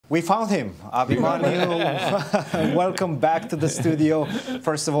We found him, Abhi Mishra. Welcome back to the studio.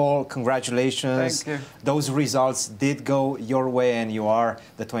 First of all, congratulations. Thank you. Those results did go your way, and you are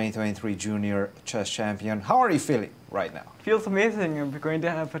the 2023 Junior Chess Champion. How are you feeling right now? Feels amazing. I'm going to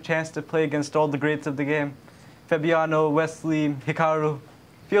have a chance to play against all the greats of the game. Fabiano, Wesley, Hikaru.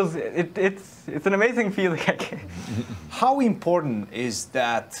 It's an amazing feeling. How important is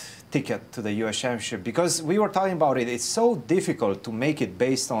that ticket to the US Championship? Because we were talking about it, it's so difficult to make it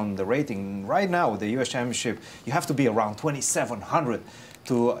based on the rating. Right now, the US Championship, you have to be around 2,700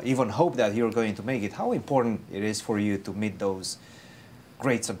 to even hope that you're going to make it. How important it is for you to meet those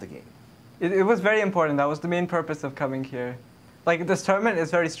greats of the game? It was very important. That was the main purpose of coming here. Like, this tournament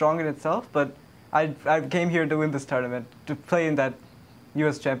is very strong in itself, but I came here to win this tournament, to play in that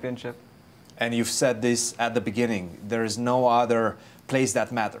US Championship. And you've said this at the beginning, there is no other place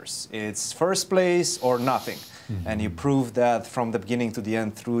that matters. It's first place or nothing. Mm-hmm. And you proved that from the beginning to the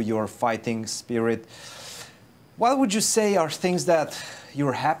end through your fighting spirit. What would you say are things that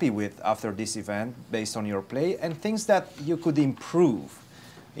you're happy with after this event based on your play, and things that you could improve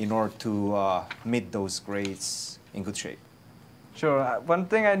in order to meet those grades in good shape? Sure. One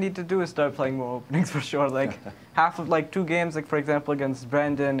thing I need to do is start playing more openings for sure. Like half of two games, like for example against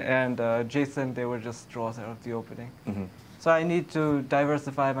Brandon and Jason, they were just draws out of the opening. Mm-hmm. So I need to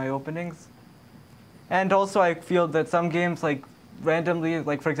diversify my openings. And also I feel that some games, like randomly,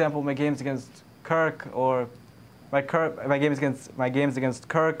 like for example my games against Kirk or my games against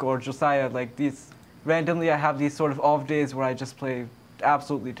Kirk or Josiah, like these randomly I have these sort of off days where I just play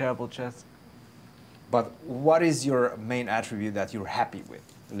absolutely terrible chess. But what is your main attribute that you're happy with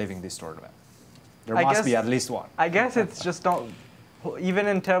living this tournament? There must be at least one. I guess it's just even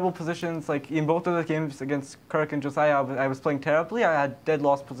in terrible positions, like in both of the games against Kirk and Josiah, I was playing terribly. I had dead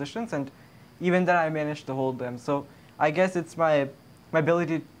lost positions, and even then I managed to hold them. So I guess it's my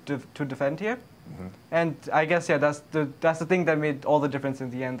ability to defend here. Mm-hmm. And I guess, yeah, that's the thing that made all the difference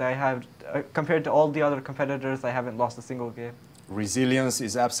in the end. I have, compared to all the other competitors, I haven't lost a single game. Resilience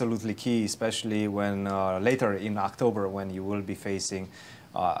is absolutely key, especially when later in October when you will be facing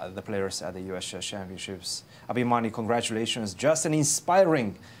the players at the US Chess Championships. Abhi Mishra, congratulations. Just an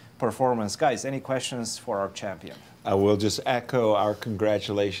inspiring performance. Guys, any questions for our champion? I will just echo our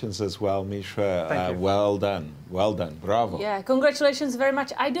congratulations as well, Mishra. Thank you. Well done. Well done. Bravo. Yeah, congratulations very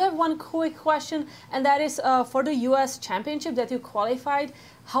much. I do have one quick question, and that is for the US Championship that you qualified.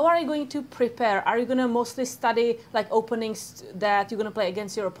 How are you going to prepare? Are you going to mostly study like openings that you're going to play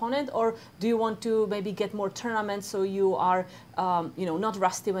against your opponent, or do you want to maybe get more tournaments so you are not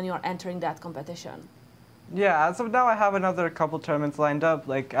rusty when you are entering that competition? Yeah, as of now I have another couple tournaments lined up.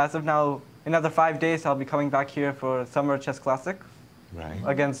 Like as of now, another 5 days I'll be coming back here for Summer Chess Classic, right,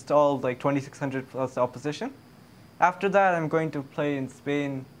 against all like 2,600 plus opposition. After that I'm going to play in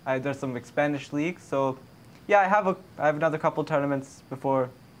Spain. There's some Spanish leagues, so yeah, I have another couple tournaments before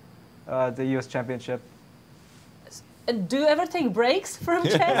the US Championship. And do you ever take breaks from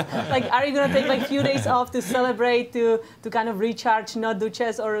chess? Like, are you going to take like a few days off to celebrate, to kind of recharge, not do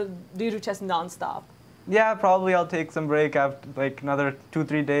chess, or do you do chess non-stop? Yeah, probably I'll take some break after like another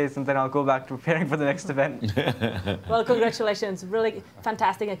 2-3 days, and then I'll go back to preparing for the next event. Well, congratulations. Really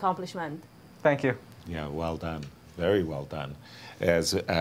fantastic accomplishment. Thank you. Yeah, well done. Very well done. As